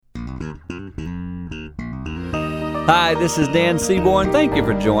Hi, this is Dan Seaborn. Thank you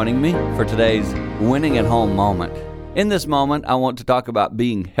for joining me for today's Winning at Home moment. In this moment, I want to talk about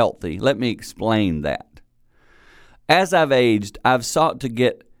being healthy. Let me explain that. As I've aged, I've sought to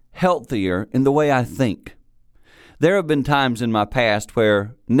get healthier in the way I think. There have been times in my past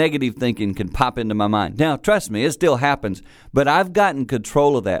where negative thinking can pop into my mind. Now, trust me, it still happens, but I've gotten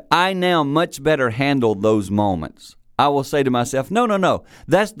control of that. I now much better handle those moments. I will say to myself, no,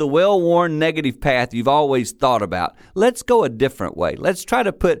 that's the well-worn negative path you've always thought about. Let's go a different way. Let's try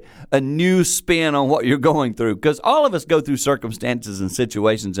to put a new spin on what you're going through, because all of us go through circumstances and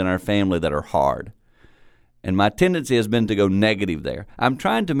situations in our family that are hard. And my tendency has been to go negative there. I'm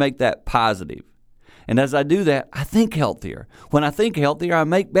trying to make that positive. And as I do that, I think healthier. When I think healthier, I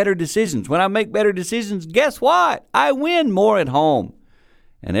make better decisions. When I make better decisions, guess what? I win more at home.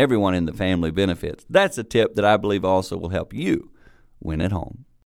 And everyone in the family benefits. That's a tip that I believe also will help you win at home.